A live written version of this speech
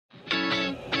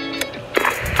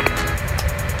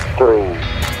3, 2, 1,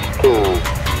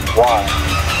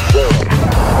 0.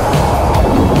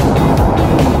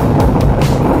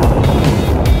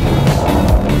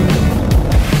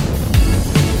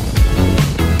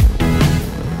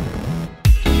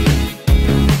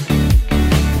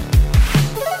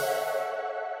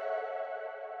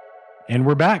 And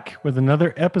we're back with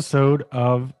another episode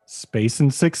of Space in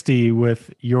 60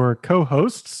 with your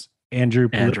co-hosts, Andrew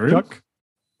Polipchuk,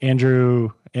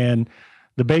 Andrew, and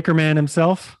the Baker Man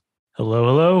himself. Hello,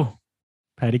 hello.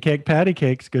 Patty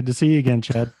Cakes. Good to see you again,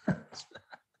 Chad.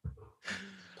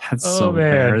 That's so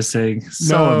embarrassing.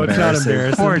 No, it's not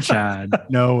embarrassing. Poor Chad.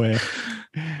 No way.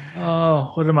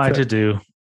 Oh, what am I to do?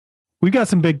 We've got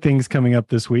some big things coming up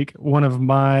this week. One of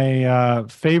my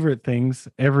favorite things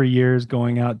every year is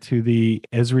going out to the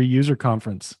Esri User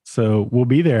Conference. So we'll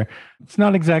be there. It's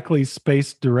not exactly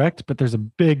space direct, but there's a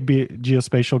big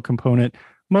geospatial component.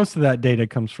 Most of that data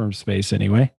comes from space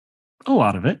anyway. A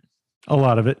lot of it.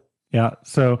 Yeah.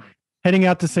 So heading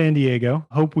out to San Diego.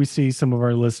 Hope we see some of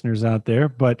our listeners out there,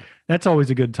 but that's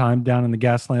always a good time down in the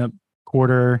Gaslamp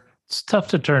Quarter. It's tough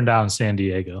to turn down San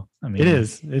Diego. I mean, it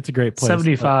is. It's a great place.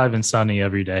 75 and sunny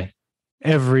every day.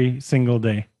 Every single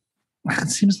day. It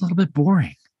seems a little bit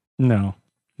boring. No.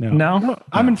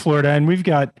 I'm in Florida and we've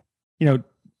got,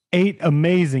 8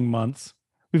 amazing months.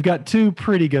 We've got 2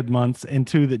 pretty good months and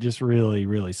 2 that just really,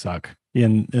 really suck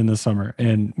in the summer.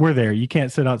 And we're there. You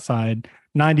can't sit outside.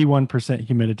 91%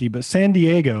 humidity. But San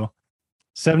Diego,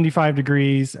 75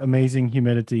 degrees, amazing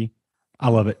humidity. I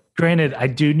love it. Granted, I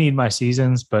do need my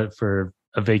seasons, but for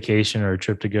a vacation or a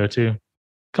trip to go to,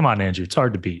 come on, Andrew, it's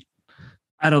hard to beat.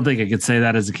 I don't think I could say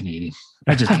that as a Canadian.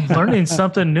 I'm learning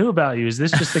something new about you. Is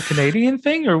this just a Canadian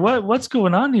thing or what? What's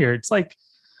going on here? It's like,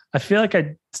 I feel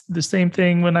like the same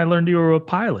thing when I learned you were a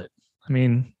pilot. I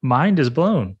mean, mind is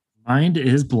blown. Mind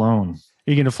is blown.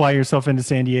 Are you going to fly yourself into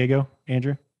San Diego,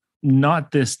 Andrew? Not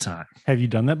this time. Have you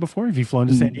done that before? Have you flown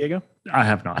to San Diego? I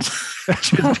have not.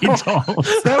 Truth be told.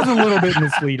 That was a little bit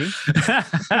misleading.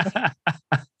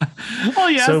 Oh,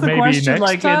 yeah. So the maybe question next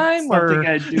like time, it's something or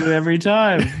I do every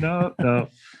time. No.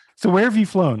 So where have you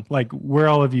flown? Like where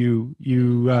all of you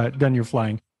done your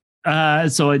flying?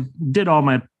 So I did all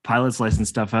my pilot's license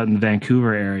stuff out in the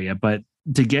Vancouver area, but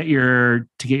to get your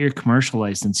commercial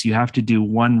license, you have to do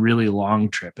one really long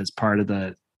trip as part of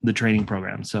the training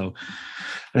program. So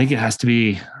I think it has to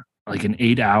be like an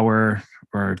 8-hour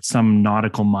or some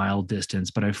nautical mile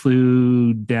distance. But I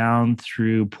flew down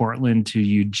through Portland to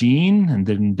Eugene and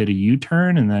then did a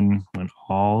U-turn and then went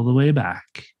all the way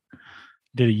back.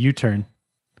 Did a U-turn.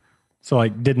 So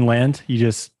like didn't land. You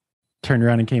just turned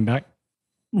around and came back.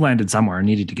 Landed somewhere,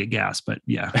 needed to get gas, but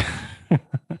yeah.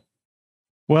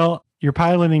 Well, your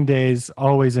piloting days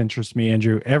always interest me,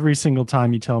 Andrew. Every single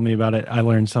time you tell me about it, I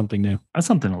learn something new. That's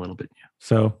something a little bit new.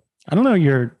 So I don't know.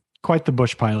 You're quite the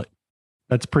bush pilot.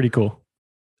 That's pretty cool.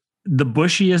 The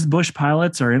bushiest bush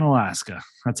pilots are in Alaska.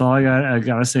 That's all I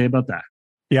got to say about that.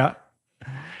 Yeah.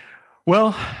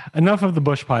 Well, enough of the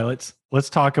bush pilots. Let's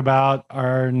talk about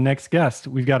our next guest.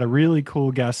 We've got a really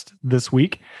cool guest this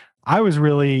week. I was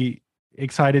really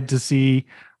excited to see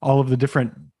all of the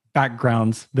different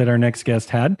backgrounds that our next guest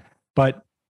had. But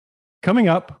coming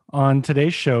up on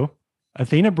today's show,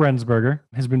 Athena Brensberger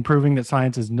has been proving that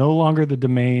science is no longer the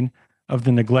domain of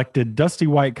the neglected dusty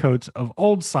white coats of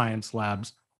old science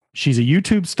labs. She's a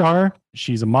YouTube star,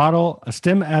 she's a model, a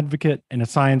STEM advocate, and a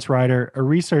science writer, a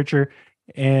researcher,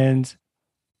 and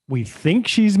we think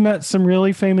she's met some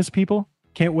really famous people.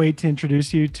 Can't wait to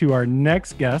introduce you to our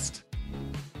next guest,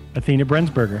 Athena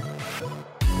Brensberger.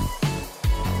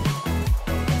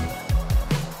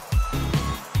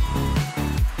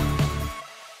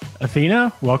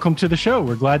 Athena, welcome to the show.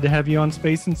 We're glad to have you on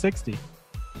Space in 60.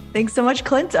 Thanks so much,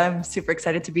 Clint. I'm super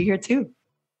excited to be here too.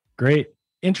 Great.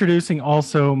 Introducing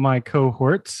also my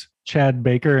cohorts, Chad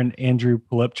Baker and Andrew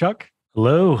Polipchuk.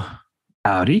 Hello.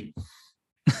 Howdy.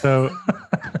 So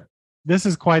this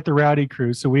is quite the rowdy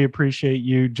crew. So we appreciate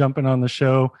you jumping on the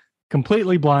show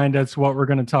completely blind as to what we're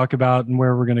going to talk about and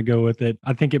where we're going to go with it.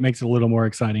 I think it makes it a little more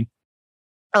exciting.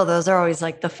 Oh, those are always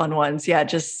like the fun ones. Yeah,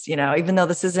 just, even though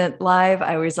this isn't live,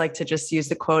 I always like to just use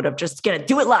the quote of just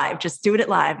do it live, just do it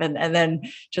live and then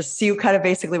just see kind of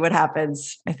basically what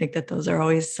happens. I think that those are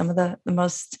always some of the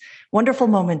most wonderful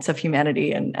moments of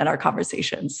humanity and our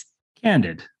conversations.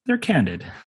 Candid. They're candid.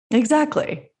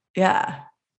 Exactly. Yeah.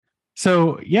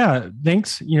 So yeah,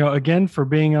 thanks, again for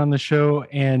being on the show.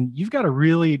 And you've got a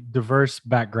really diverse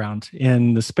background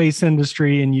in the space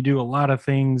industry and you do a lot of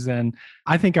things. And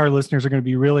I think our listeners are going to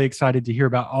be really excited to hear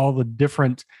about all the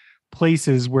different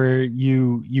places where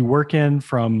you work in,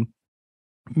 from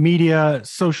media,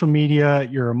 social media,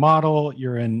 you're a model,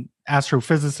 you're in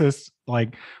astrophysicist.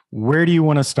 Like, where do you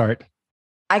want to start?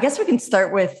 I guess we can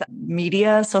start with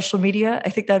media, social media. I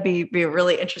think that'd be a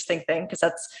really interesting thing because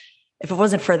if it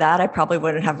wasn't for that, I probably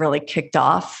wouldn't have really kicked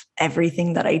off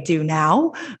everything that I do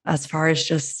now as far as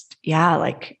just,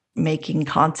 like making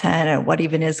content and what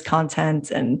even is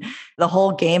content. And the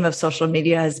whole game of social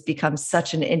media has become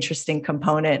such an interesting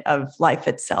component of life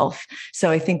itself.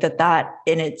 So I think that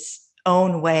in its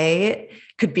own way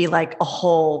could be like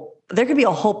there could be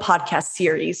a whole podcast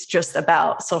series just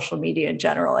about social media in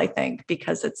general, I think,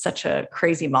 because it's such a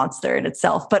crazy monster in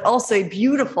itself, but also a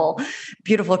beautiful,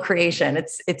 beautiful creation.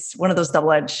 It's one of those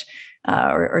double-edged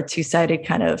or two-sided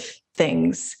kind of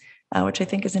things, which I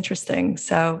think is interesting.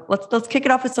 So let's kick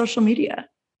it off with social media.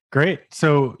 Great.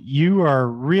 So you are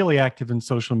really active in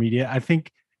social media. I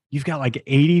think you've got like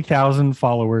 80,000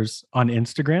 followers on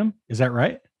Instagram. Is that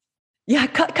right? Yeah,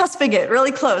 cusping it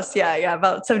really close. Yeah,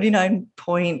 about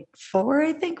 79.4,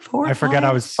 I think. I forgot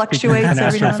I was fluctuates an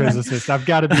every now and then. astrophysicist. I've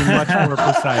got to be much more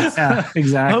precise. Yeah,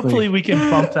 exactly. Hopefully we can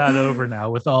bump that over now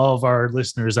with all of our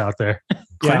listeners out there.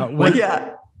 Yeah. Once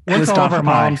Once all of our Stop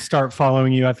by. moms start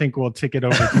following you, I think we'll tick it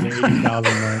over to the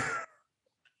 80,000 mark.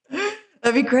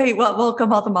 That'd be great. Well,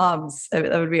 welcome all the moms.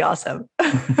 That would be awesome.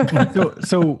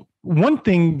 So one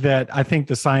thing that I think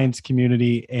the science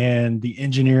community and the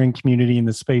engineering community and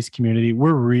the space community,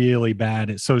 we're really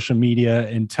bad at social media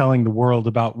and telling the world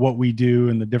about what we do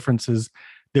and the differences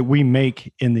that we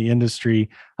make in the industry.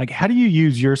 Like, how do you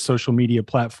use your social media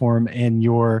platform and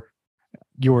your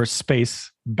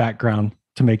space background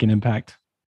to make an impact?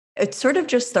 It sort of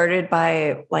just started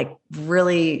by like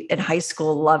really in high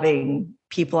school loving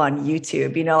people on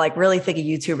YouTube, like really thinking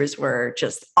YouTubers were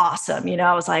just awesome.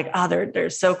 I was like, oh, they're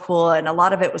so cool. And a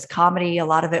lot of it was comedy. A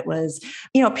lot of it was,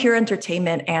 pure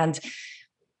entertainment. And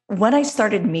when I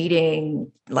started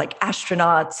meeting like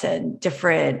astronauts and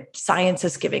different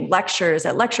scientists giving lectures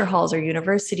at lecture halls or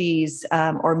universities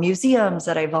or museums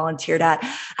that I volunteered at,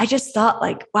 I just thought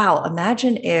like, wow,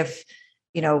 imagine if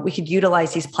we could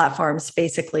utilize these platforms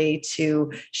basically to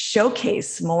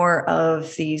showcase more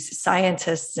of these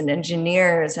scientists and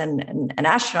engineers and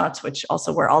astronauts, which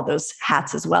also wear all those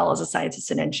hats as well as a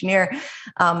scientist and engineer,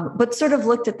 but sort of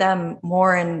looked at them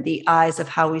more in the eyes of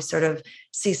how we sort of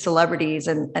see celebrities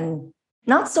and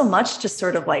not so much to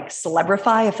sort of like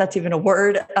celebrify, if that's even a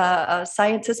word,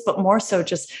 scientists, but more so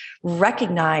just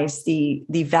recognize the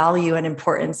value and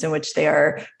importance in which they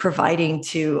are providing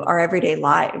to our everyday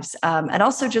lives. And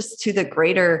also just to the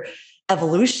greater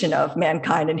evolution of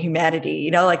mankind and humanity.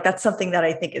 Like that's something that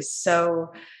I think is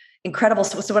so incredible.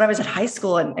 So when I was in high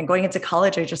school and going into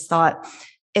college, I just thought,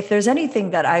 if there's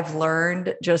anything that I've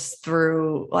learned just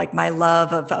through like my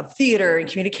love of theater and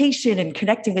communication and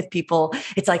connecting with people,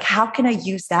 it's like, how can I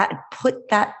use that and put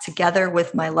that together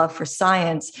with my love for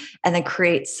science and then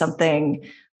create something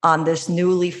on this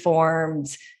newly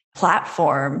formed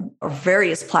platform or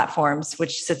various platforms,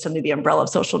 which sits under the umbrella of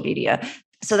social media.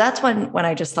 So that's when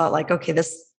I just thought like, okay,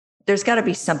 there's got to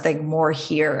be something more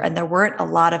here. And there weren't a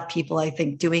lot of people, I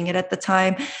think, doing it at the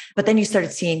time. But then you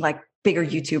started seeing like bigger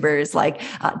YouTubers like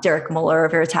Derek Muller,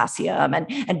 Veritasium,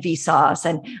 and Vsauce,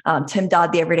 and Tim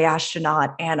Dodd, the Everyday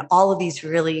Astronaut, and all of these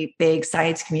really big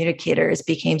science communicators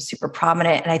became super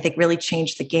prominent, and I think really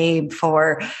changed the game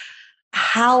for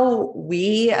how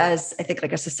we, as I think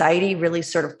like a society, really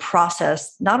sort of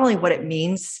process not only what it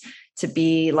means to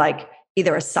be like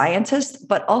either a scientist,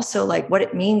 but also like what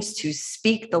it means to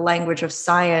speak the language of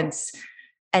science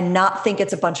and not think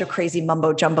it's a bunch of crazy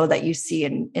mumbo jumbo that you see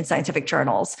in scientific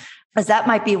journals, as that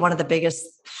might be one of the biggest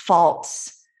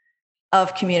faults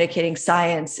of communicating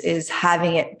science, is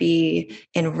having it be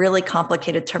in really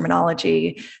complicated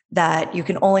terminology that you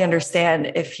can only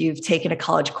understand if you've taken a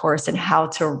college course in how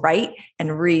to write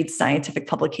and read scientific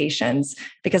publications.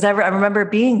 Because I remember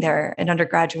being there in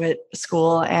undergraduate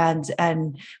school and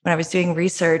when I was doing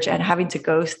research and having to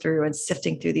go through and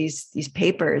sifting through these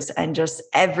papers, and just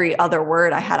every other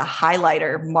word I had a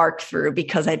highlighter marked through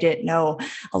because I didn't know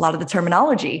a lot of the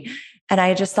terminology. And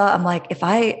I just thought, I'm like, if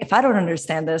I don't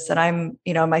understand this, and I'm,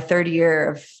 in my third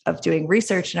year of doing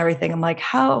research and everything, I'm like,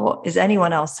 how is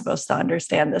anyone else supposed to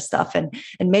understand this stuff? And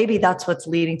maybe that's what's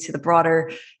leading to the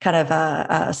broader kind of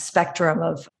a spectrum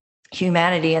of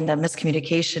humanity and the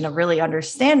miscommunication of really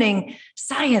understanding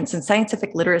science and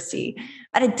scientific literacy.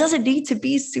 And it doesn't need to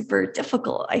be super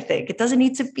difficult, I think. It doesn't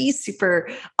need to be super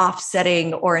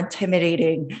offsetting or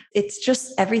intimidating. It's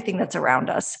just everything that's around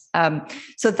us.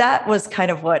 So that was kind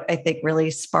of what I think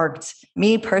really sparked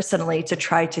me personally to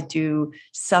try to do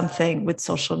something with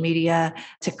social media,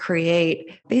 to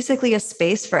create basically a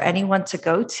space for anyone to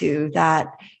go to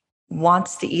that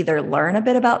wants to either learn a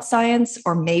bit about science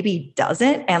or maybe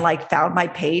doesn't, and like found my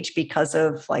page because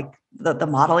of like the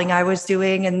modeling I was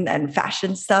doing and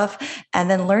fashion stuff, and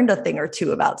then learned a thing or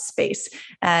two about space.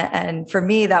 And for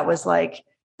me, that was like,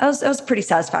 that was pretty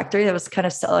satisfactory. That was kind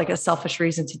of like a selfish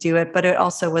reason to do it. But it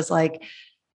also was like,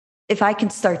 if I can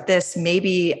start this,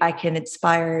 maybe I can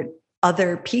inspire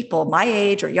other people my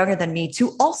age or younger than me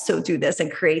to also do this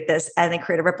and create this, and then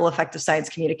create a ripple effect of science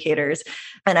communicators.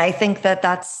 And I think that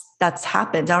that's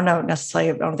happened. I don't know necessarily,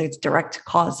 I don't think it's a direct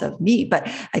cause of me, but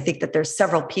I think that there's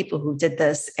several people who did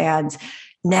this. And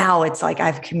now it's like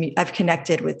I've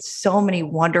connected with so many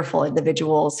wonderful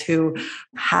individuals who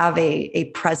have a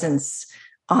presence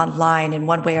online in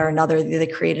one way or another. They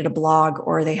created a blog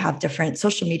or they have different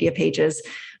social media pages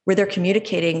where they're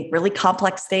communicating really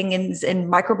complex things in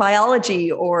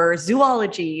microbiology or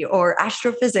zoology or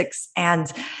astrophysics.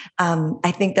 And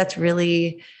I think that's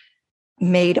really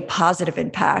made a positive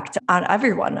impact on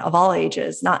everyone of all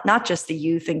ages, not just the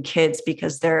youth and kids,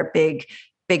 because they're a big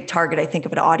target, I think,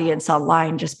 of an audience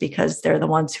online, just because they're the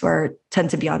ones who tend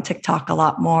to be on TikTok a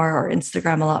lot more or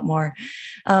Instagram a lot more.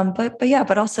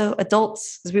 But also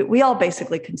adults, we all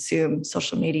basically consume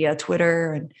social media,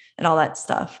 Twitter and all that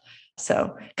stuff.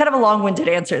 So kind of a long-winded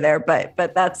answer there, but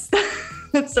that's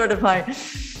that's sort of my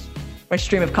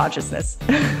stream of consciousness.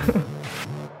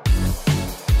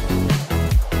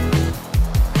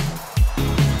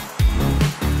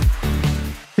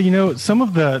 So, some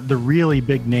of the really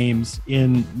big names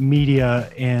in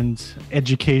media and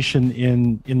education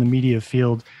in the media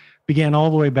field began all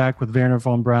the way back with Wernher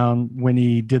von Braun when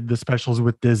he did the specials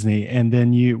with Disney, and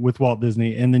then with Walt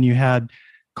Disney, and then you had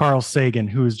Carl Sagan,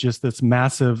 who is just this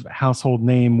massive household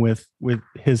name with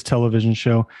his television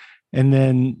show, and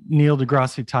then Neil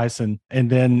deGrasse Tyson, and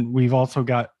then we've also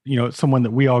got someone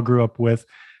that we all grew up with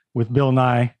Bill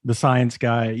Nye, the science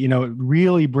guy.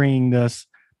 Really bringing this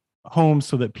home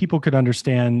so that people could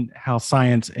understand how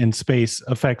science and space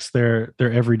affects their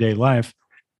everyday life.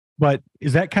 But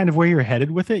is that kind of where you're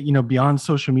headed with it? Beyond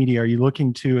social media, are you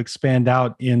looking to expand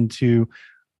out into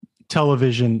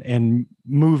television and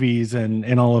movies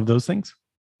and all of those things?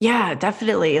 Yeah,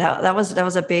 definitely. That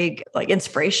was a big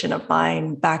inspiration of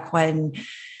mine back when,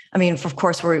 of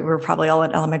course, we were probably all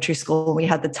in elementary school when we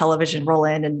had the television roll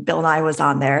in and Bill Nye was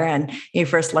on there, and you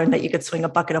first learned that you could swing a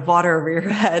bucket of water over your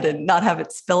head and not have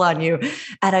it spill on you.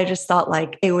 And I just thought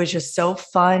it was just so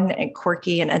fun and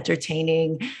quirky and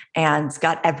entertaining, and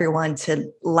got everyone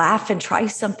to laugh and try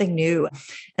something new.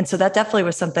 And so that definitely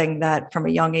was something that from a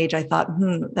young age, I thought,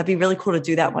 that'd be really cool to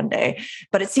do that one day.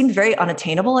 But it seemed very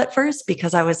unattainable at first,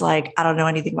 because I was like, I don't know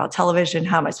anything about television.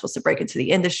 How am I supposed to break into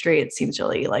the industry? It seems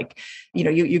really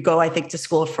you go, I think, to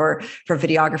school for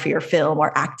videography or film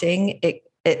or acting.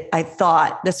 I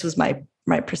thought this was my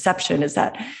perception, is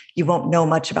that you won't know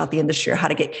much about the industry or how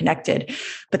to get connected.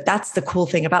 But that's the cool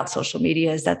thing about social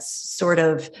media, is that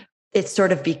it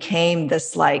sort of became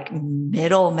this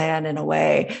middleman in a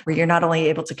way, where you're not only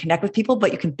able to connect with people,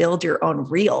 but you can build your own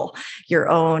reel, your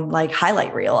own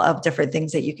highlight reel of different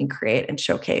things that you can create and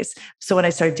showcase. So when I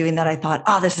started doing that, I thought,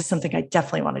 this is something I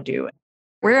definitely want to do.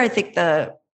 Where I think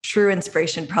the true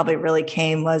inspiration probably really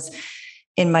came was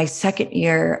in my second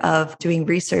year of doing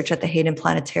research at the Hayden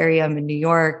Planetarium in New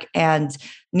York, and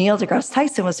Neil deGrasse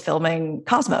Tyson was filming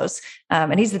Cosmos,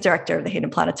 and he's the director of the Hayden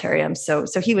Planetarium. So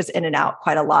he was in and out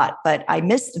quite a lot, but I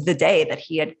missed the day that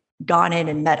he had gone in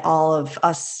and met all of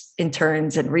us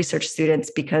interns and research students,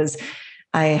 because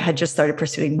I had just started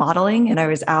pursuing modeling and I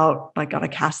was out on a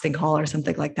casting call or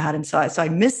something like that. And so I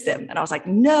missed him, and I was like,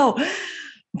 no.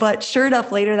 But sure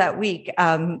enough, later that week,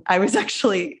 I was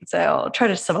actually, so I'll try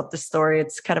to sum up the story.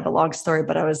 It's kind of a long story,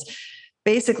 but I was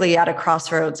basically at a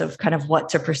crossroads of kind of what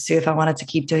to pursue, if I wanted to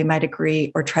keep doing my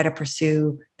degree or try to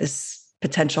pursue this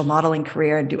potential modeling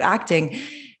career and do acting.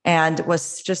 And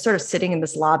was just sort of sitting in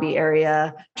this lobby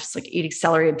area, just eating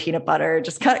celery and peanut butter,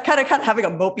 just kind of having a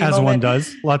mopey moment. As one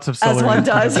does. Lots of celery. As one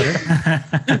does.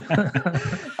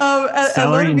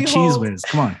 Celery and cheese whiz.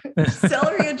 Come on.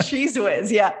 Celery and cheese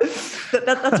whiz. Yeah.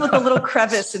 That's what the little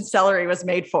crevice in celery was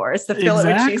made for. It's to fill it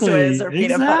with cheese whiz or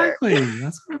peanut butter. Exactly.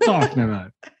 That's what we're talking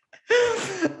about.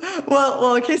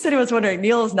 Well, in case anyone's wondering,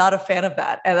 Neil is not a fan of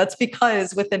that. And that's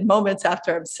because within moments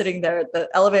after I'm sitting there, the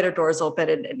elevator doors open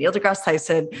and Neil deGrasse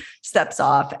Tyson steps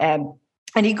off and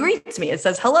he greets me and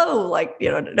says, hello,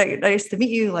 nice to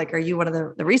meet you. Are you one of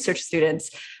the research students?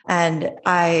 And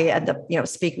I end up,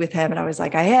 speaking with him, and I was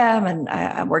like, I am. And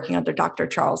I'm working under Dr.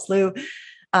 Charles Liu.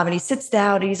 And he sits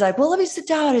down and he's like, well, let me sit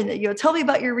down and, tell me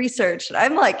about your research. And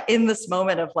I'm in this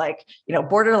moment of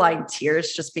borderline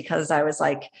tears, just because I was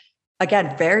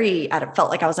again, felt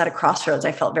like I was at a crossroads.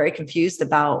 I felt very confused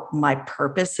about my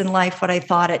purpose in life, what I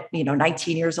thought at,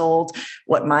 19 years old,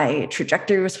 what my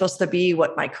trajectory was supposed to be,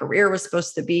 what my career was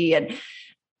supposed to be. And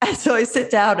so I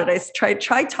sit down and I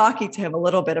try talking to him a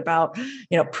little bit about,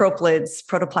 proplyds,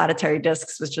 protoplanetary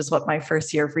disks, which is what my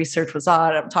first year of research was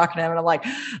on. I'm talking to him and I'm like,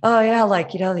 oh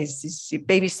yeah, these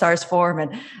baby stars form.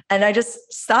 And I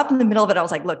just stopped in the middle of it. I was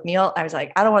like, look, Neil, I was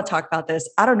like, I don't want to talk about this.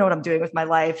 I don't know what I'm doing with my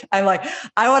life. I'm like,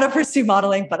 I want to pursue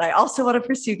modeling, but I also want to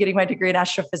pursue getting my degree in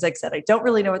astrophysics. And I don't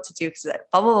really know what to do because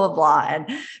blah, blah, blah, blah. And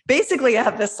basically I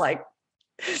have this like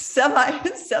semi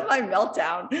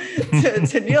meltdown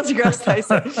to Neil deGrasse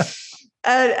Tyson.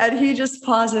 And he just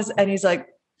pauses and he's like,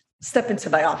 step into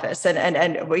my office.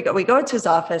 And we go into his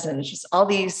office and it's just all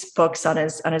these books on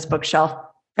his bookshelf.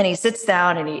 And he sits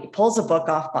down and he pulls a book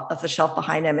off of the shelf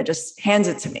behind him and just hands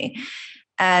it to me.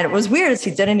 And it was weird as he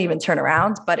didn't even turn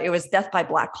around, but it was Death by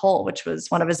Black Hole, which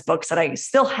was one of his books that I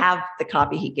still have the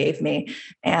copy he gave me.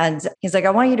 And he's like,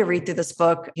 I want you to read through this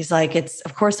book. He's like, it's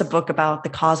of course a book about the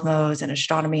cosmos and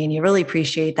astronomy, and you really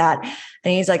appreciate that.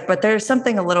 And he's like, but there's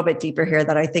something a little bit deeper here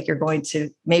that I think you're going to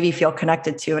maybe feel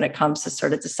connected to when it comes to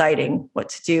sort of deciding what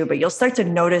to do. But you'll start to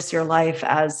notice your life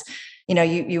as,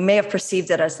 you may have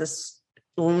perceived it as this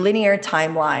linear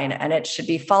timeline and it should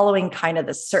be following kind of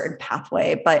this certain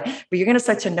pathway, but you're going to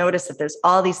start to notice that there's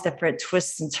all these different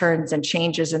twists and turns and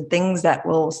changes and things that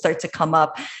will start to come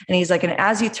up. And he's like, and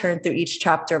as you turn through each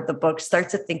chapter of the book, start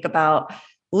to think about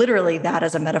literally that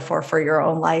as a metaphor for your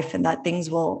own life and that things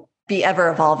will be ever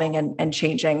evolving and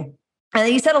changing. And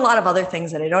he said a lot of other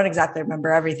things that I don't exactly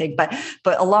remember everything, but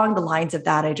along the lines of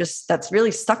that, that's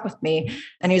really stuck with me.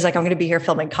 And he's like, I'm going to be here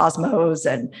filming Cosmos.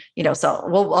 And,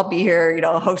 so I'll be here,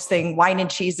 hosting wine and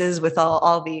cheeses with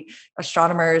all the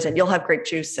astronomers, and you'll have grape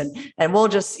juice and we'll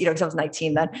just, because I was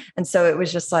 19 then. And so it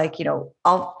was just like,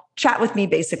 I'll chat with me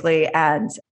basically. And,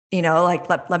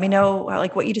 let me know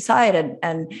like what you decide.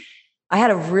 And I had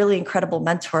a really incredible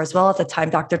mentor as well at the time,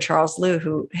 Dr. Charles Liu,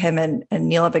 who him and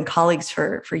Neil have been colleagues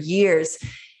for years.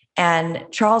 And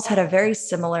Charles had a very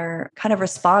similar kind of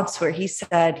response where he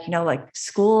said,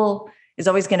 school is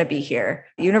always going to be here.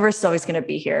 The universe is always going to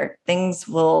be here. Things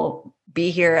will be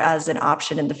here as an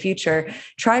option in the future.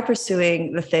 Try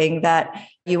pursuing the thing that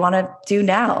you want to do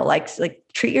now. Like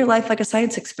treat your life like a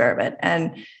science experiment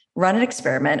and run an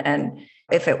experiment. And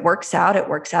if it works out, it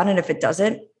works out. And if it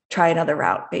doesn't, try another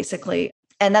route, basically.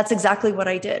 And that's exactly what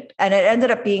I did. And it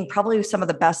ended up being probably some of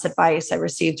the best advice I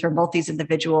received from both these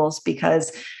individuals,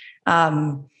 because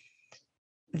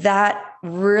that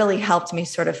really helped me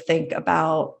sort of think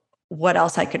about what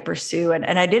else I could pursue.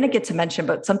 And I didn't get to mention,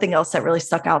 but something else that really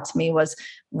stuck out to me was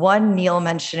one, Neil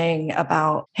mentioning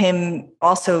about him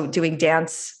also doing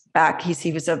dance back.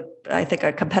 He was I think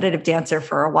a competitive dancer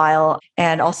for a while,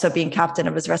 and also being captain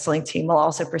of his wrestling team while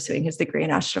also pursuing his degree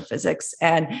in astrophysics.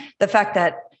 And the fact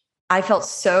that I felt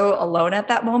so alone at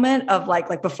that moment of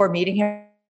like before meeting him, I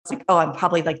was like, oh, I'm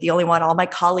probably like the only one. All my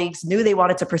colleagues knew they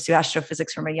wanted to pursue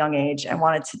astrophysics from a young age and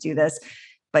wanted to do this.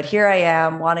 But here I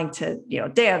am wanting to,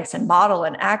 dance and model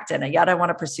and act, and yet I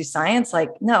want to pursue science. Like,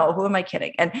 no, who am I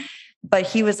kidding? But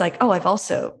he was like, oh,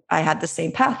 I had the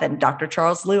same path. And Dr.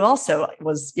 Charles Liu also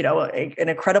was, an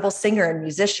incredible singer and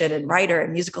musician and writer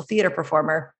and musical theater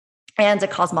performer and a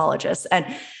cosmologist. And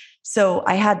so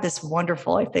I had this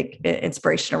wonderful, I think,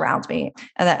 inspiration around me.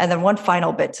 And then one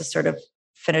final bit to sort of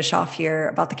finish off here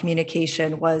about the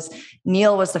communication was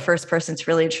Neil was the first person to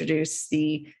really introduce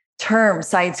the term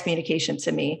science communication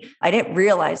to me. I didn't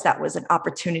realize that was an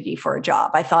opportunity for a job.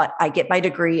 I thought I get my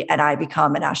degree and I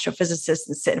become an astrophysicist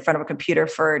and sit in front of a computer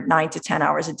for 9 to 10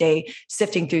 hours a day,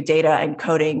 sifting through data and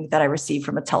coding that I received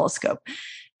from a telescope.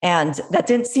 And that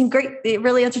didn't seem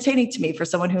really entertaining to me for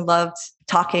someone who loved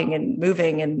talking and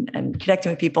moving and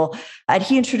connecting with people. And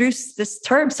he introduced this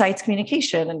term, science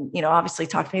communication, and, obviously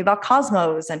talked to me about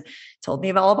Cosmos and told me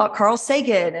all about Carl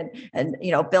Sagan and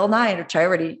Bill Nye, which I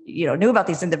already, knew about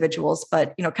these individuals,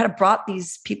 but, kind of brought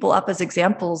these people up as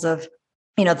examples of,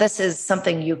 this is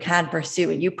something you can pursue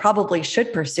and you probably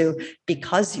should pursue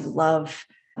because you love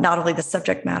not only the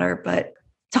subject matter, but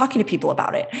talking to people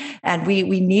about it. And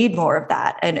we need more of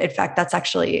that. And in fact, that's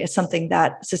actually something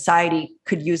that society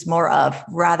could use more of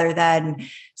rather than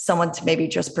someone to maybe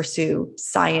just pursue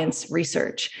science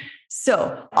research.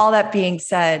 So all that being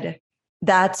said,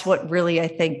 that's what really, I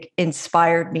think,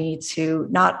 inspired me to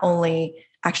not only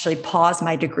actually pause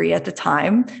my degree at the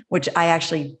time, which I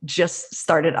actually just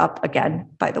started up again,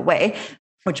 by the way,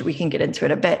 which we can get into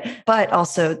in a bit, but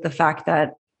also the fact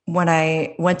that when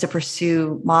I went to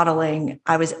pursue modeling,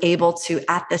 I was able to,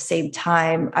 at the same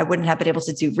time, I wouldn't have been able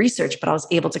to do research, but I was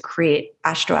able to create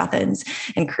Astro Athens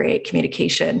and create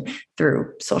communication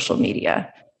through social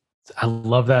media. I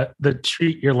love that.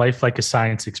 Treat your life like a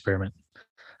science experiment.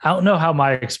 I don't know how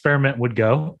my experiment would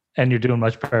go, and you're doing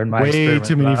much better than my Way experiment.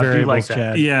 too many but I do variables, like that.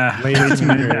 Chad. Yeah, Way too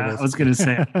many Yeah, variables. I was going to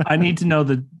say, I need to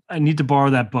know I need to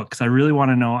borrow that book because I really want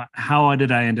to know how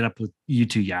did I ended up with you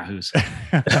two yahoos.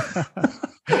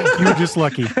 You were just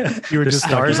lucky. You were The just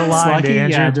stars lucky. aligned, Lucky,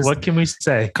 Andrew. yeah, just- What can we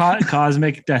say?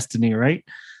 Cosmic destiny, right?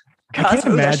 I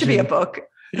can't That should be a imagine. book.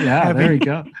 Yeah, Have there you-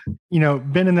 we go.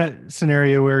 Been in that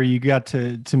scenario where you got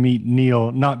to meet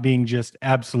Neil, not being just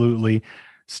absolutely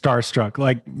starstruck.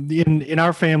 Like in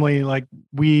our family, like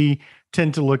we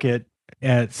tend to look at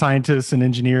scientists and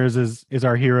engineers as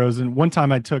our heroes. And one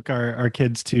time I took our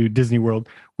kids to Disney World.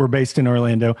 We're based in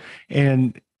Orlando,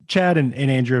 and Chad and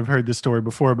Andrew have heard this story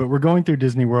before, but we're going through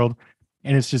Disney World,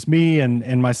 and it's just me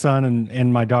and my son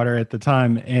and my daughter at the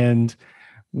time, and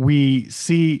we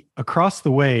see across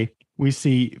the way, we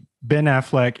see Ben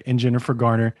Affleck and Jennifer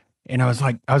Garner. And I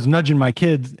was nudging my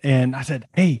kids and I said,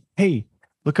 hey,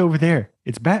 look over there.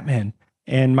 It's Batman.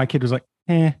 And my kid was like,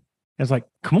 I was like,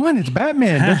 come on, it's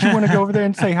Batman. Don't you want to go over there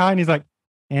and say hi? And he's like,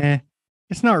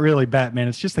 it's not really Batman.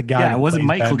 It's just the guy. Yeah, that it wasn't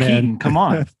plays Michael Batman." Keaton. Come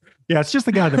on. Yeah, it's just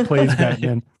the guy that plays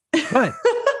Batman.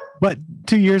 But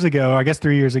 2 years ago, I guess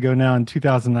 3 years ago now in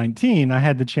 2019, I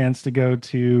had the chance to go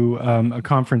to a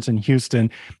conference in Houston,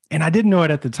 and I didn't know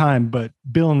it at the time, but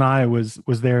Bill Nye was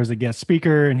there as a guest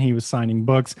speaker, and he was signing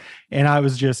books, and I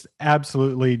was just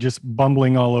absolutely just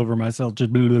bumbling all over myself,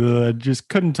 just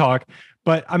couldn't talk,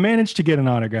 but I managed to get an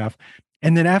autograph.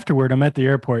 And then afterward, I'm at the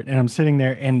airport, and I'm sitting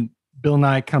there, and Bill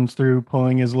Nye comes through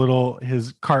pulling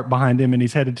his cart behind him, and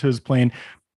he's headed to his plane.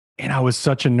 And I was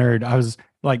such a nerd. I was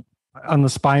like on the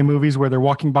spy movies where they're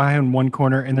walking by in one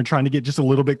corner and they're trying to get just a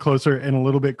little bit closer and a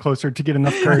little bit closer to get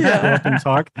enough courage to go up and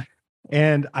talk.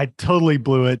 And I totally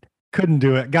blew it. Couldn't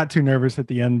do it. Got too nervous at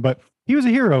the end, but he was a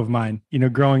hero of mine,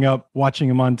 growing up, watching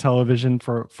him on television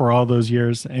for all those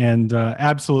years, and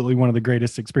absolutely one of the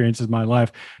greatest experiences of my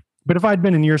life. But if I'd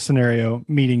been in your scenario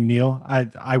meeting Neil,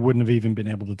 I wouldn't have even been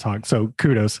able to talk. So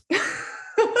kudos.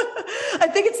 I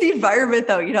think it's the environment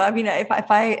though. I mean, if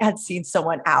I had seen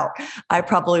someone out, I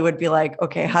probably would be like,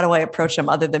 okay, how do I approach them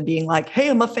other than being like, hey,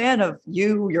 I'm a fan of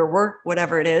you, your work,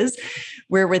 whatever it is.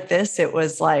 Where with this, it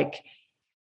was like,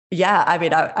 yeah, I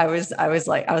mean, I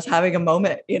was having a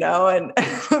moment, and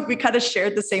we kind of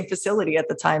shared the same facility at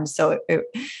the time. So I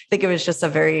think it was just a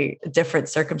very different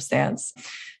circumstance.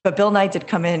 But Bill Nye did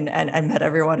come in and met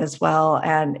everyone as well.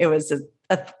 And it was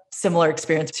a similar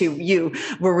experience to you,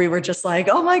 where we were just like,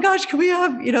 oh my gosh, can we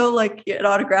have, like an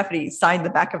autograph? And he signed the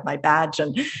back of my badge.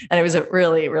 And it was a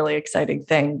really, really exciting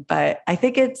thing. But I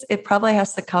think it probably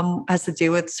has to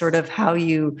do with sort of how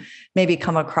you maybe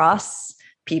come across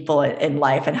people in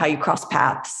life and how you cross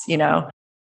paths,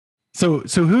 So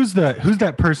who's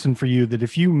that person for you that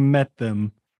if you met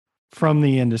them from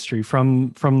the industry,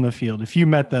 from the field, if you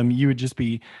met them, you would just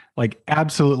be like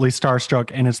absolutely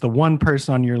starstruck, and it's the one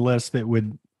person on your list that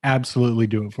would absolutely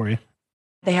do it for you?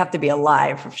 They have to be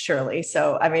alive, surely.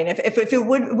 So, I mean, if it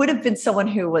would have been someone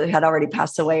who had already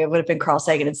passed away, it would have been Carl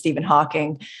Sagan and Stephen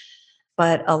Hawking.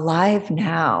 But alive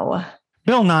now,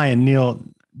 Bill Nye and Neil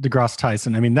deGrasse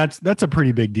Tyson. I mean, that's a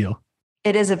pretty big deal.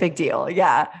 it is a big deal.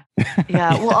 Yeah.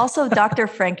 Yeah. Well, also Dr.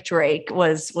 Frank Drake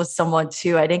was someone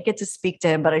too. I didn't get to speak to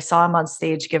him, but I saw him on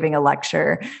stage giving a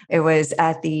lecture. It was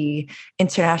at the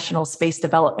International Space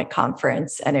Development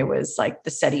Conference, and it was like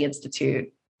the SETI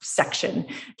Institute section.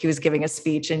 He was giving a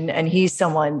speech, and he's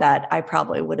someone that I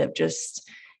probably would have just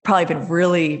been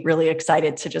really, really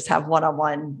excited to just have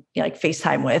one-on-one, like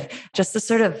FaceTime with, just to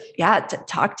sort of, to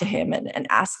talk to him and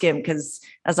ask him, because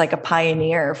as like a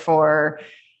pioneer for,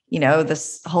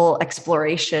 this whole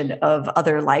exploration of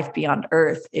other life beyond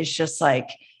Earth is just like,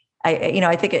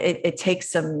 I think it takes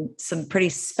some pretty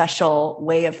special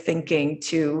way of thinking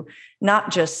to not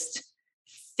just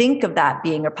think of that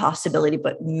being a possibility,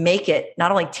 but make it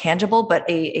not only tangible, but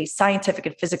a scientific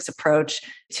and physics approach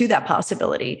to that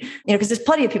possibility. Because there's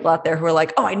plenty of people out there who are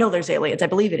like, oh, I know there's aliens. I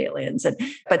believe in aliens.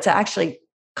 But to actually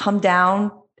come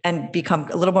down and become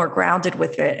a little more grounded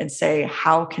with it and say,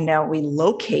 how can now we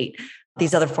locate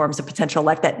these other forms of potential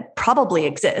life that probably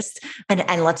exist,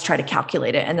 and let's try to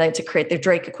calculate it, and then to create the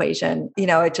Drake equation.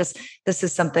 This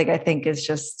is something I think is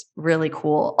just really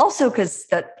cool. Also, because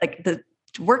that like the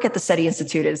work at the SETI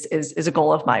Institute is a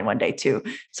goal of mine one day too.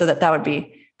 So that would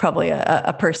be probably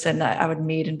a person that I would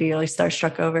meet and be really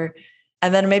starstruck over.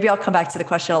 And then maybe I'll come back to the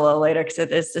question a little later because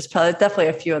there's probably definitely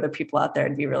a few other people out there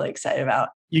I'd be really excited about.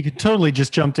 You could totally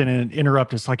just jump in and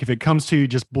interrupt us. Like if it comes to you,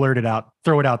 just blurt it out,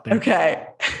 throw it out there. Okay.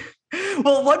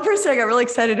 Well, one person I got really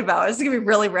excited about, this is going to be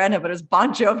really random, but it was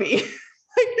Bon Jovi.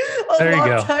 There you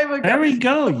go. Time ago. There we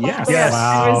go. Yes. Yes.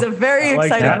 Wow. It was a very like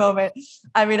exciting that. moment.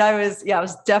 I mean, I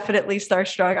was definitely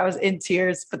starstruck. I was in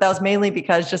tears, but that was mainly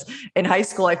because just in high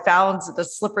school, I found the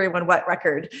Slippery When Wet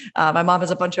record. My mom has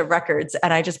a bunch of records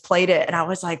and I just played it and I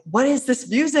was like, what is this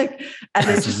music? And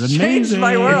it This just is changed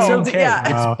my amazing. world. It's okay.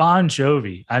 Yeah. Wow. It's Bon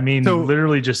Jovi. I mean, So-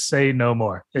 literally just say no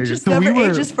more. It It's just So we never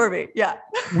were- ages for me. Yeah.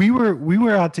 We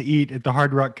were out to eat at the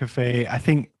Hard Rock Cafe, I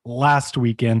think last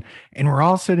weekend, and we're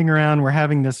all sitting around. We're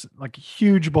having this like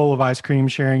huge bowl of ice cream,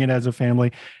 sharing it as a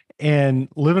family. And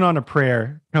Living on a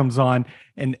Prayer comes on,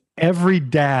 and every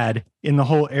dad in the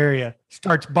whole area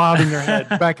starts bobbing their head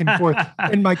back and forth.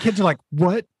 And my kids are like,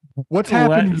 what's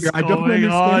happening What's here? I don't going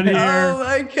on understand. here? Oh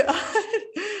my God.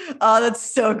 Oh, that's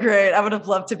so great. I would have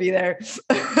loved to be there.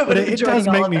 But it does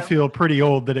make me feel pretty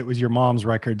old that it was your mom's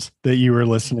records that you were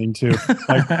listening to.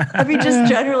 Like, I mean, just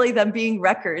generally them being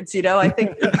records, I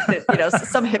think that,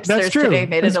 some hipsters true. today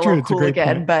made That's it a true. little It's a cool great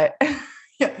again, point. but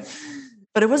yeah.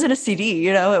 But it wasn't a CD,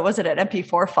 it wasn't an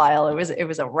MP4 file. It was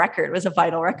a record. It was a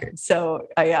vinyl record. So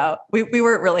we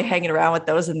weren't really hanging around with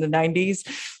those in the 90s,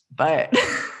 but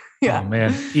yeah. Oh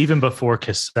man, even before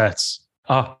cassettes.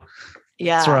 Oh,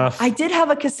 Yeah. it's rough. I did have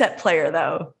a cassette player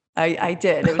though. I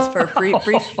did. It was for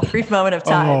a brief moment of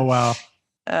time. oh, wow.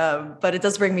 But it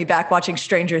does bring me back watching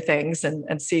Stranger Things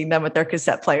and seeing them with their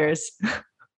cassette players.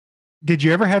 Did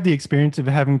you ever have the experience of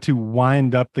having to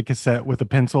wind up the cassette with a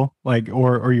pencil, like,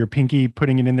 or your pinky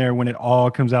putting it in there when it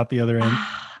all comes out the other end?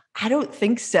 I don't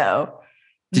think so.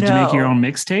 Did you make your No. own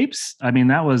mixtapes? I mean,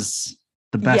 that was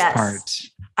the best Yes. part.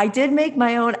 I did make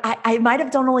my own. I might have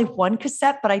done only one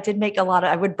cassette, but I did make a lot of.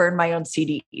 I would burn my own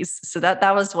CDs, so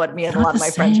that was what me and a Not lot of the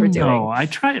my friends were same, doing. though. I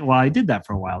tried. Well, I did that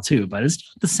for a while too, but it's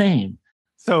not the same.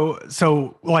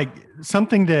 So like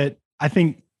something that I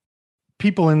think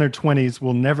people in their 20s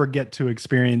will never get to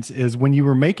experience is when you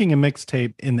were making a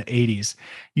mixtape in the 80s,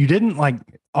 you didn't like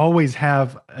always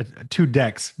have two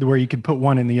decks where you could put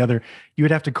one in the other. You would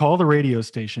have to call the radio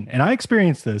station. And I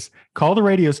experienced this. Call the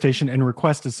radio station and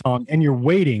request a song, and you're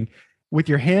waiting with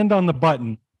your hand on the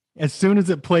button. As soon as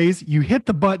it plays, you hit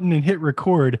the button and hit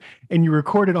record, and you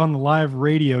record it on the live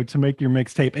radio to make your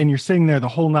mixtape. And you're sitting there the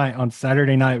whole night on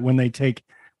Saturday night when they take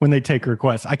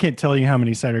requests. I can't tell you how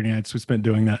many Saturday nights we spent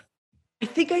doing that. I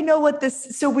think I know what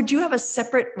this. So would you have a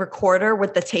separate recorder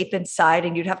with the tape inside,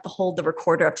 and you'd have to hold the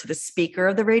recorder up to the speaker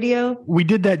of the radio? We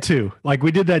did that too. Like we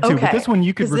did that too. But Okay. this one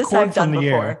you could 'Cause this record I've done from the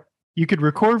before. air. You could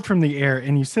record from the air,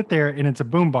 and you sit there, and it's a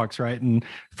boombox, right? And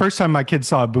first time my kids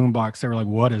saw a boombox, they were like,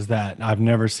 "What is that? I've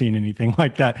never seen anything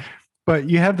like that." But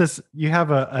you have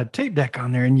a tape deck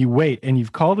on there, and you wait, and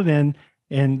you've called it in,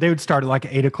 and they would start at like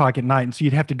 8:00 at night, and so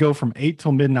you'd have to go from 8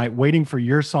 till midnight waiting for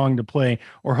your song to play,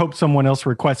 or hope someone else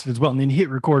requests it as well, and then you hit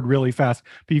record really fast.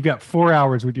 But you've got 4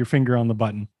 hours with your finger on the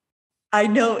button. I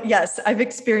know. Yes, I've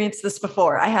experienced this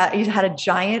before. I had a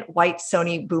giant white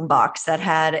Sony boombox that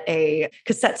had a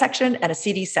cassette section and a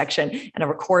CD section and a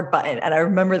record button. And I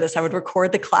remember this. I would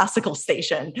record the classical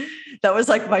station. That was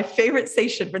like my favorite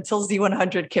station until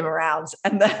Z100 came around.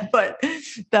 And then,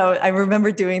 I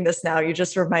remember doing this now. You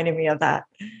just reminded me of that.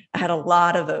 I had a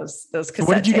lot of those cassette.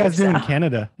 What did you guys tapes do in now.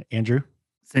 Canada, Andrew?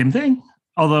 Same thing.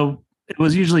 Although it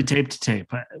was usually tape to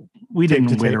tape. We Tape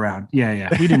didn't to wait tape. around. Yeah.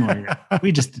 We didn't wait around.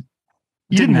 We just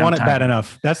You didn't have want it time. bad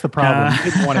enough. That's the problem.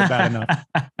 You didn't want it bad enough.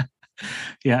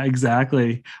 Yeah,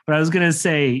 exactly. But I was going to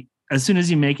say, as soon as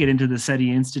you make it into the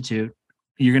SETI Institute,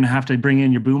 you're going to have to bring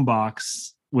in your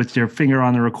boombox with your finger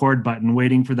on the record button,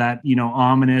 waiting for that,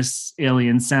 ominous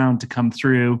alien sound to come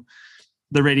through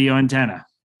the radio antenna.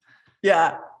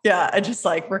 Yeah. I just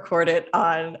like record it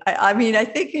on. I mean, I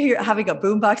think you're having a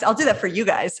boombox. I'll do that for you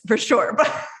guys for sure. But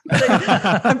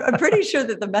I'm pretty sure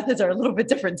that the methods are a little bit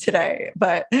different today.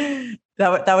 But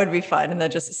that would be fun. And then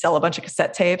just sell a bunch of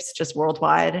cassette tapes just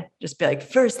worldwide. Just be like,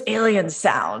 first alien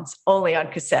sounds only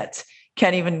on cassette.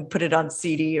 Can't even put it on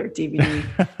CD or DVD.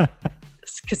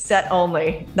 It's cassette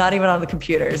only, not even on the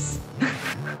computers.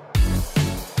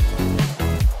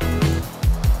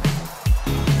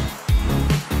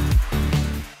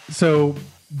 So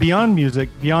beyond music,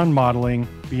 beyond modeling,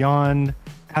 beyond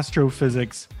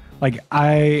astrophysics, like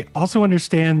I also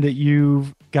understand that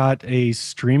you've got a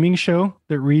streaming show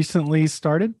that recently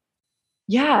started.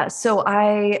 Yeah. So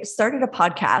I started a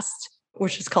podcast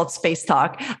which is called Space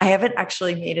Talk. I haven't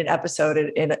actually made an episode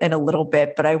in a little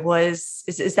bit, but I was,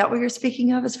 is that what you're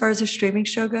speaking of as far as a streaming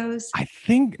show goes? I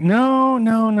think, no.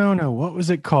 What was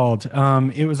it called?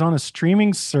 It was on a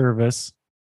streaming service.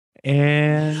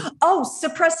 And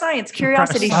Suppress Science,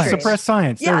 Curiosity Science. Stream. Suppress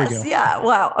Science. There we Yes, go. yeah.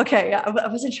 Wow. Okay. Yeah. I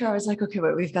wasn't sure. I was like, okay,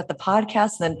 wait, we've got the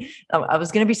podcast. And then I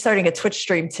was going to be starting a Twitch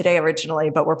stream today originally,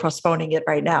 but we're postponing it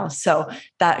right now. So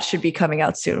that should be coming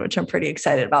out soon, which I'm pretty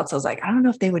excited about. So I was like, I don't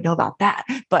know if they would know about that,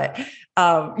 but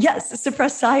yes,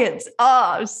 Suppress Science.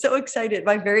 Oh, I'm so excited.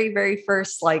 My very, very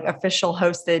first like official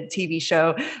hosted TV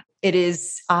show. It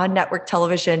is on network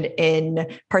television in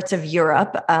parts of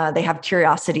Europe. They have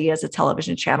Curiosity as a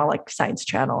television channel, like Science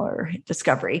Channel or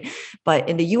Discovery. But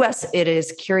in the US, it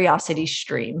is Curiosity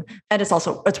Stream. And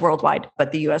it's worldwide,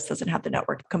 but the US doesn't have the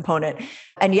network component.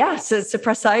 And yeah, so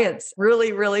Suppress Science,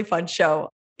 really, really fun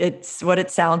show. It's what it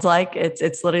sounds like.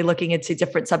 It's literally looking into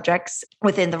different subjects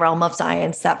within the realm of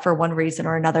science that for one reason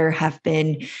or another have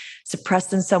been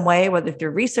suppressed in some way, whether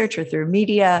through research or through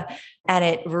media. And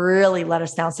it really led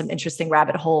us down some interesting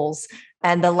rabbit holes.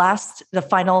 And the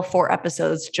final 4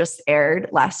 episodes just aired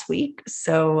last week.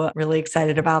 So really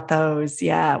excited about those.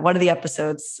 Yeah. One of the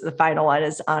episodes, the final one,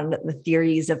 is on the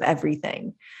theories of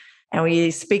everything. And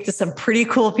we speak to some pretty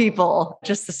cool people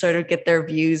just to sort of get their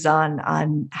views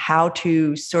on how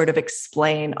to sort of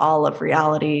explain all of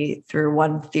reality through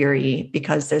one theory,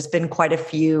 because there's been quite a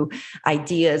few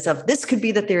ideas of this could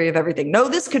be the theory of everything. No,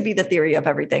 this could be the theory of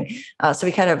everything. So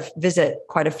we kind of visit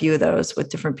quite a few of those with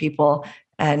different people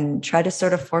and try to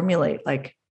sort of formulate,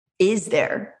 like, is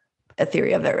there a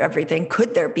theory of everything?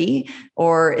 Could there be?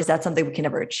 Or is that something we can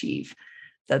never achieve?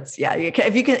 That's, yeah.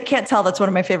 If you can't tell, that's one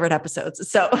of my favorite episodes.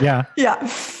 So Yeah. yeah.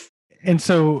 And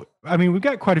so, I mean, we've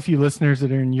got quite a few listeners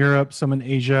that are in Europe, some in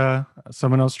Asia,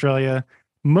 some in Australia.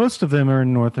 Most of them are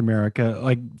in North America.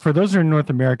 Like, for those who are in North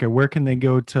America, where can they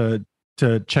go to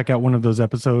check out one of those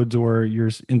episodes or your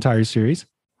entire series?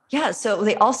 Yeah, so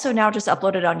they also now just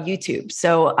upload it on YouTube.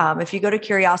 So if you go to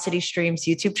Curiosity Stream's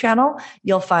YouTube channel,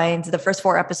 you'll find the first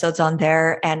 4 episodes on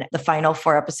there, and the final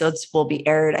 4 episodes will be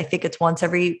aired. I think it's once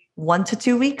every 1 to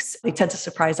 2 weeks. They tend to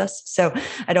surprise us, so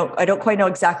I don't quite know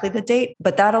exactly the date,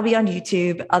 but that'll be on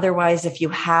YouTube. Otherwise, if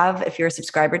you're a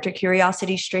subscriber to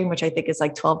Curiosity Stream, which I think is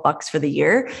like $12 for the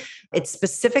year, it's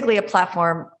specifically a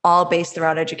platform all based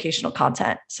around educational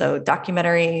content. So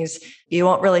documentaries, you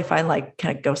won't really find like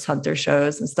kind of ghost hunter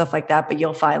shows and stuff like that, but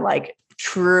you'll find like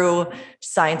true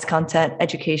science content,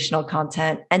 educational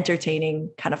content, entertaining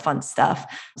kind of fun stuff.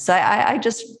 So I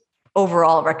just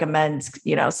overall recommend,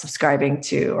 subscribing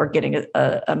to or getting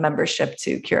a membership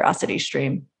to Curiosity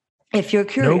Stream if you're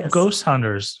curious. No ghost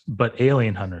hunters, but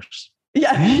alien hunters.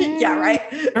 Yeah. Yeah. Right.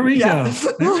 There we go.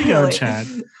 There we go, Chad.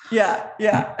 Yeah.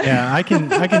 Yeah. Yeah, I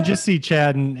can just see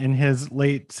Chad and his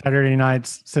late Saturday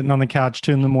nights sitting on the couch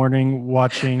 2 a.m.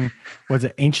 watching, was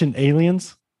it Ancient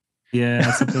Aliens?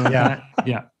 Yeah, something like Yeah.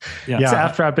 that. Yeah. It's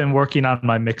after I've been working on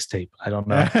my mixtape. I don't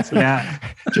know. Yeah.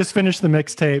 Just finished the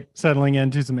mixtape, settling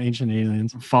into some Ancient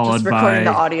Aliens. Followed Just recording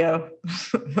the by audio.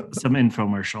 some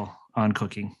infomercial on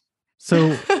cooking.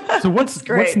 So what's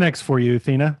great. next for you,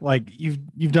 Athena? Like,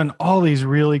 you've done all these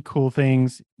really cool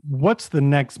things. What's the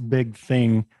next big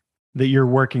thing that you're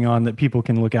working on that people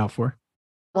can look out for?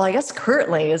 Well, I guess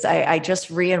currently is I just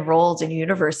re-enrolled in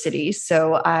university.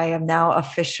 So I am now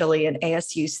officially an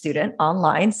ASU student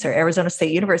online, so Arizona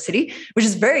State University, which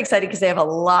is very exciting because they have a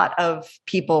lot of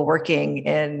people working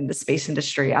in the space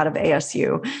industry out of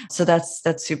ASU. So that's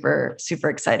super, super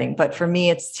exciting. But for me,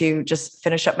 it's to just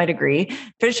finish up my degree,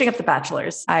 finishing up the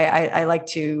bachelor's. I like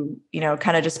to,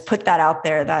 kind of just put that out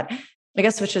there, that I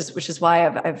guess, which is why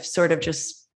I've sort of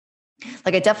just,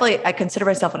 like, I consider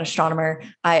myself an astronomer.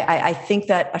 I think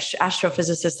that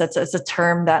astrophysicist, it's a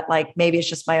term that, like, maybe it's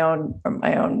just my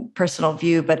own personal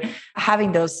view, but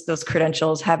having those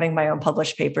credentials, having my own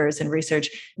published papers and research,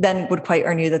 then would quite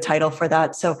earn you the title for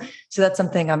that. So that's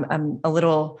something I'm a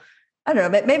little, I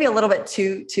don't know, maybe a little bit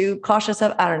too cautious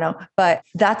of. I don't know, but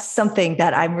that's something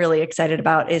that I'm really excited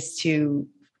about, is to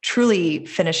truly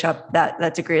finish up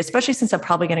that degree, especially since I'm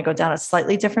probably going to go down a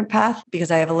slightly different path,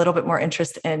 because I have a little bit more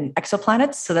interest in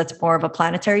exoplanets. So that's more of a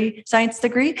planetary science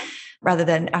degree rather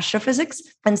than astrophysics.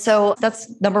 And so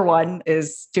that's number one,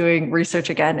 is doing research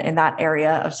again in that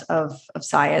area of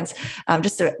science,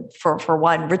 just to, for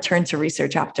one, return to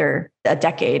research after a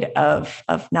decade of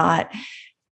not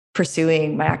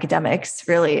pursuing my academics,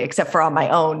 really, except for on my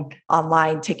own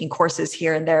online, taking courses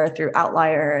here and there through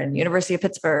Outlier and University of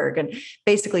Pittsburgh, and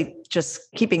basically just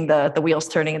keeping the wheels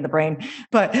turning in the brain.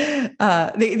 But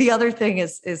the other thing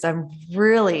is I'm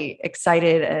really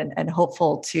excited and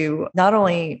hopeful to not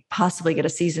only possibly get a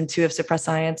season 2 of Suppress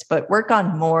Science, but work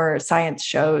on more science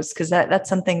shows, because that's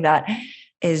something that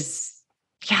is,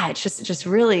 it's just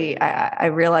really, I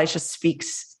realize just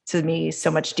speaks to me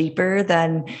so much deeper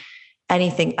than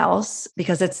anything else,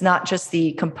 because it's not just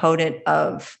the component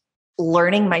of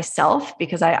learning myself,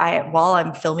 because I while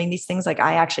I'm filming these things, like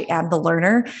I actually am the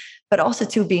learner, but also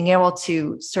to being able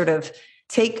to sort of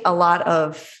take a lot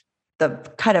of the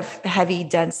kind of heavy,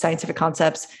 dense scientific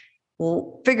concepts,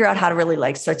 figure out how to really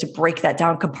like start to break that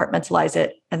down, compartmentalize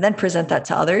it, and then present that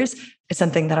to others is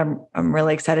something that I'm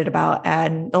really excited about.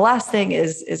 And the last thing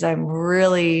is I'm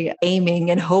really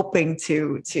aiming and hoping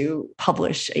to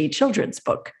publish a children's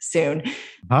book soon.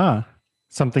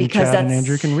 Something Because Chad and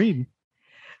Andrew can read.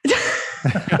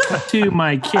 To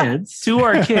my kids. To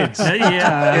our kids.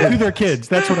 Yeah. To their kids.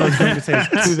 That's what I was going to say.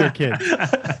 To their kids.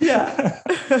 Yeah.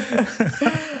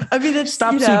 I mean, it's,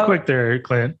 Stop too quick there,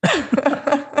 Clint.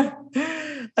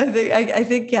 I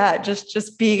think, yeah,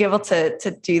 just being able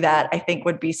to do that, I think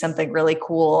would be something really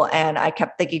cool. And I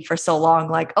kept thinking for so long,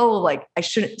 like, oh, like I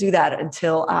shouldn't do that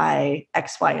until I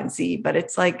X, Y, and Z. But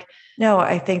it's like, no,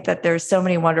 I think that there's so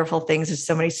many wonderful things. There's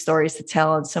so many stories to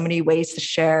tell and so many ways to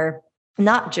share,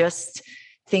 not just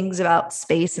things about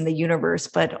space and the universe,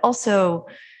 but also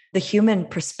the human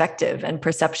perspective and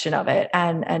perception of it.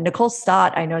 And Nicole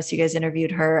Stott, I noticed you guys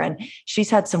interviewed her, and she's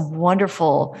had some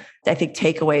wonderful, I think,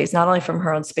 takeaways, not only from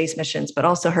her own space missions, but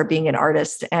also her being an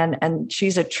artist. And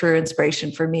she's a true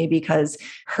inspiration for me, because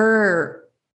her,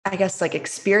 I guess, like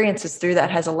experiences through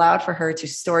that has allowed for her to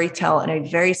storytell in a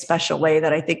very special way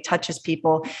that I think touches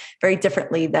people very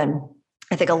differently than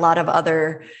I think a lot of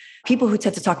other people who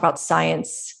tend to talk about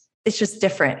science. It's just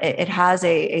different. It has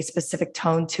a specific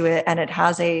tone to it, and it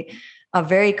has a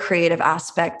very creative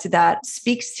aspect that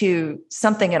speaks to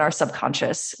something in our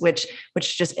subconscious, which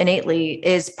just innately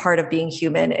is part of being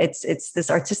human. It's this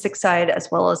artistic side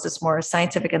as well as this more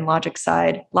scientific and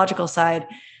logical side.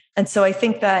 And so I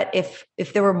think that if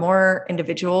there were more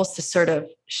individuals to sort of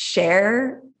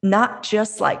share, not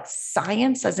just like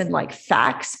science as in like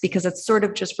facts, because it's sort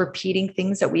of just repeating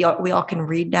things that we all can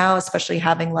read now, especially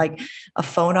having like a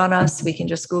phone on us, we can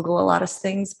just Google a lot of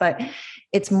things, but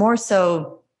it's more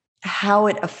so how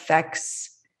it affects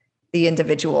the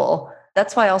individual.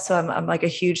 That's why also I'm like a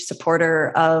huge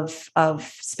supporter of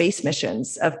space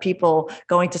missions, of people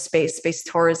going to space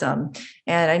tourism.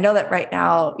 And I know that right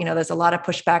now, there's a lot of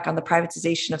pushback on the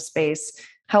privatization of space.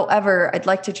 However, I'd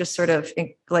like to just sort of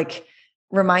like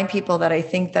remind people that I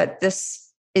think that this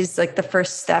is like the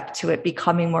first step to it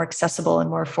becoming more accessible and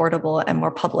more affordable and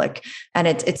more public. And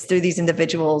it's through these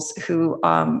individuals who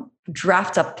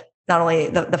draft up not only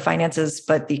the finances,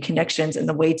 but the connections and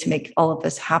the way to make all of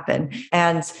this happen.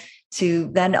 And to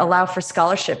then allow for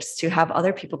scholarships to have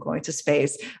other people going to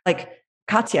space, like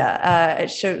Katya.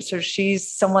 So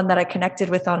she's someone that I connected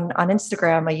with on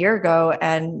Instagram a year ago,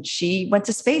 and she went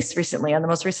to space recently on the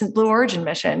most recent Blue Origin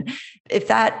mission. If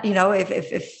that,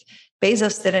 if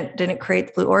Bezos didn't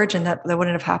create Blue Origin, that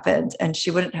wouldn't have happened. And she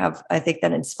wouldn't have, I think,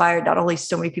 that inspired not only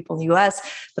so many people in the US,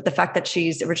 but the fact that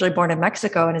she's originally born in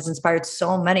Mexico and has inspired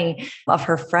so many of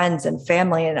her friends and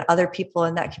family and other people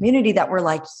in that community that were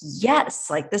like, yes,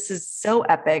 like this is so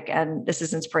epic and this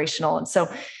is inspirational. And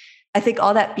so I think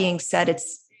all that being said,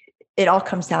 it all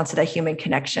comes down to that human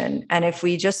connection. And if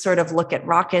we just sort of look at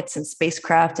rockets and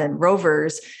spacecraft and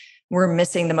rovers, we're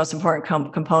missing the most important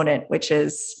component, which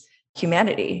is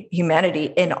humanity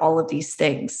in all of these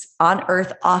things, on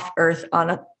Earth, off Earth,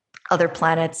 on other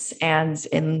planets, and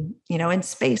in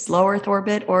space, low Earth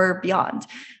orbit or beyond.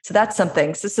 So that's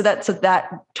something. So that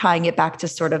tying it back to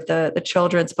sort of the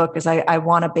children's book is I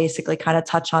want to basically kind of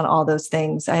touch on all those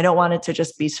things. I don't want it to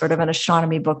just be sort of an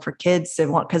astronomy book for kids,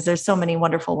 because there's so many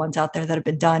wonderful ones out there that have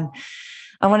been done.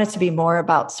 I want it to be more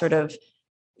about sort of,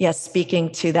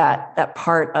 speaking to that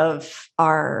part of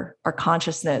our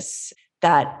consciousness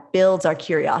that builds our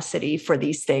curiosity for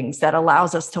these things, that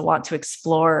allows us to want to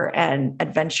explore and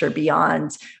adventure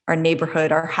beyond our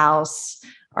neighborhood, our house,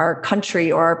 our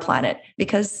country, or our planet.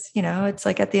 Because, it's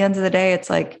like at the end of the day, it's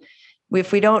like,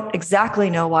 if we don't exactly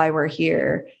know why we're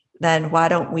here, then why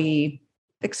don't we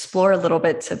explore a little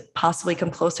bit to possibly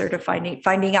come closer to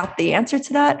finding out the answer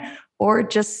to that, or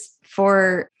just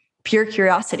for pure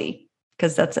curiosity?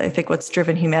 Because that's, I think, what's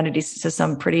driven humanity to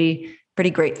some pretty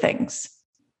great things.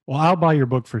 Well, I'll buy your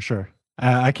book for sure.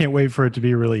 I can't wait for it to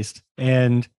be released.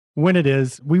 And when it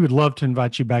is, we would love to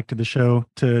invite you back to the show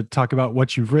to talk about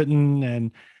what you've written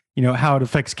and, how it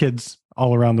affects kids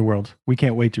all around the world. We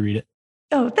can't wait to read it.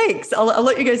 Oh, thanks. I'll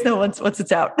let you guys know once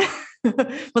it's out,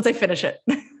 once I finish it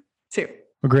too.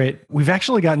 Well, great. We've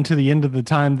actually gotten to the end of the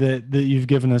time that you've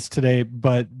given us today,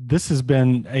 but this has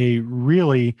been a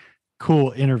really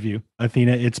cool interview,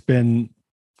 Athena. It's been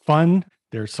fun.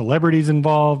 There are celebrities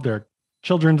involved. There are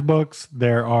children's books.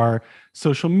 There are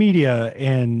social media,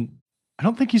 and I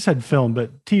don't think you said film,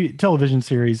 but television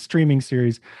series, streaming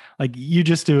series. Like, you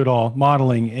just do it all,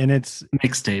 modeling, and it's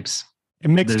Mixtapes.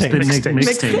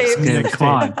 Mixtapes. Yeah, come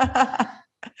on.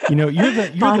 You're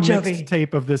the Bon Jovi.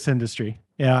 mixtape of this industry.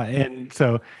 Yeah. And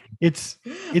so it's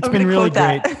I'm been gonna really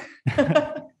quote great.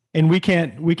 that. And we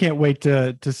can't wait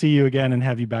to see you again and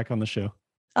have you back on the show.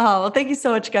 Oh, well, thank you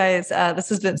so much, guys.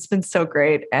 It's been so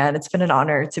great. And it's been an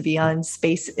honor to be on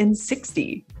Space in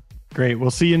 60. Great.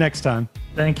 We'll see you next time.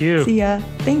 Thank you. See ya.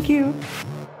 Thank you.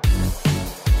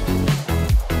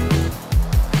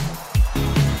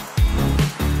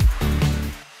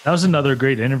 That was another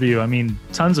great interview. I mean,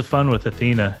 tons of fun with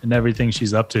Athena and everything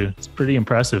she's up to. It's pretty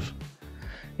impressive.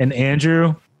 And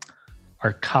Andrew,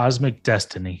 our cosmic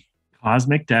destiny.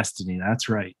 Cosmic destiny. That's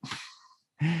right.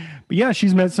 But yeah,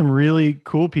 she's met some really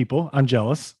cool people. I'm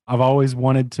jealous. I've always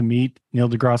wanted to meet Neil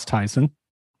deGrasse Tyson.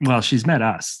 Well, she's met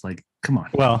us. Like, come on.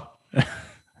 Well,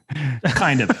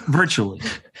 kind of virtually.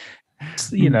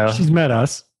 She's met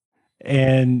us,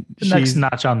 and The next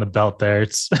notch on the belt there.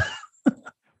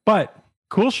 But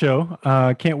cool show.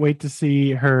 Can't wait to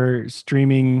see her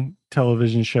streaming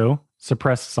television show,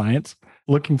 Suppressed Science.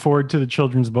 Looking forward to the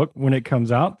children's book when it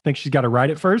comes out. I think she's got to write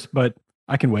it first, but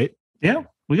I can wait. Yeah,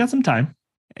 we got some time.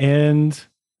 And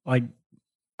I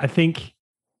think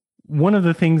one of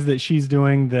the things that she's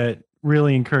doing that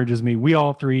really encourages me, we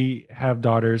all three have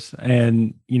daughters,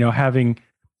 and, having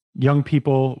young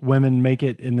people, women make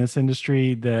it in this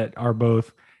industry that are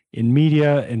both in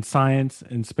media and science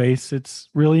and space, it's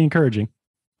really encouraging.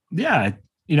 Yeah.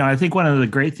 I think one of the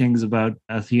great things about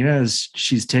Athena is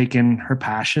she's taken her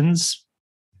passions,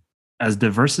 as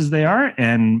diverse as they are,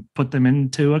 and put them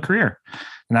into a career.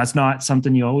 And that's not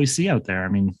something you always see out there. I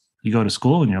mean, you go to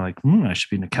school and you're like, I should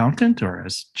be an accountant, or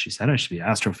as she said, I should be an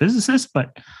astrophysicist,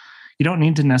 but you don't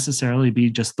need to necessarily be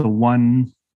just the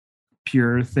one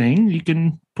pure thing. You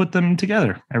can put them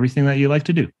together, everything that you like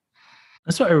to do.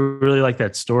 That's why I really like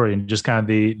that story, and just kind of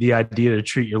the idea to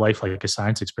treat your life like a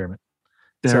science experiment.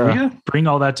 There we go. Bring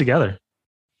all that together.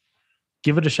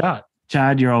 Give it a shot.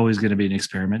 Chad, you're always going to be an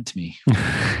experiment to me.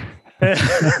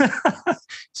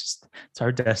 It's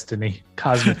our destiny,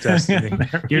 cosmic destiny.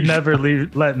 You're never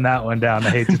letting that one down. I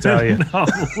hate to tell you. No.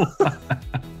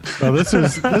 Well, this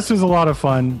was a lot of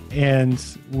fun, and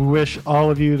we wish all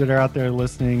of you that are out there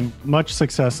listening much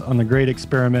success on the great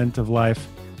experiment of life.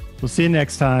 We'll see you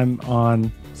next time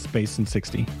on Space in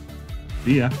 60.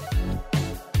 See ya.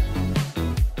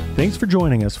 Thanks for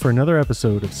joining us for another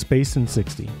episode of Space in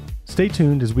 60. Stay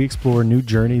tuned as we explore new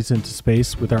journeys into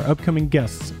space with our upcoming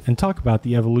guests and talk about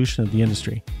the evolution of the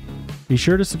industry. Be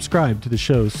sure to subscribe to the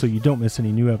show so you don't miss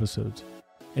any new episodes.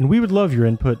 And we would love your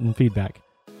input and feedback.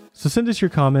 So send us your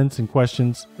comments and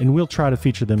questions, and we'll try to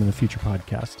feature them in a future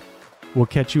podcast. We'll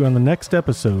catch you on the next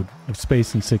episode of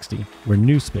Space in 60, where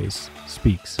new space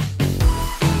speaks.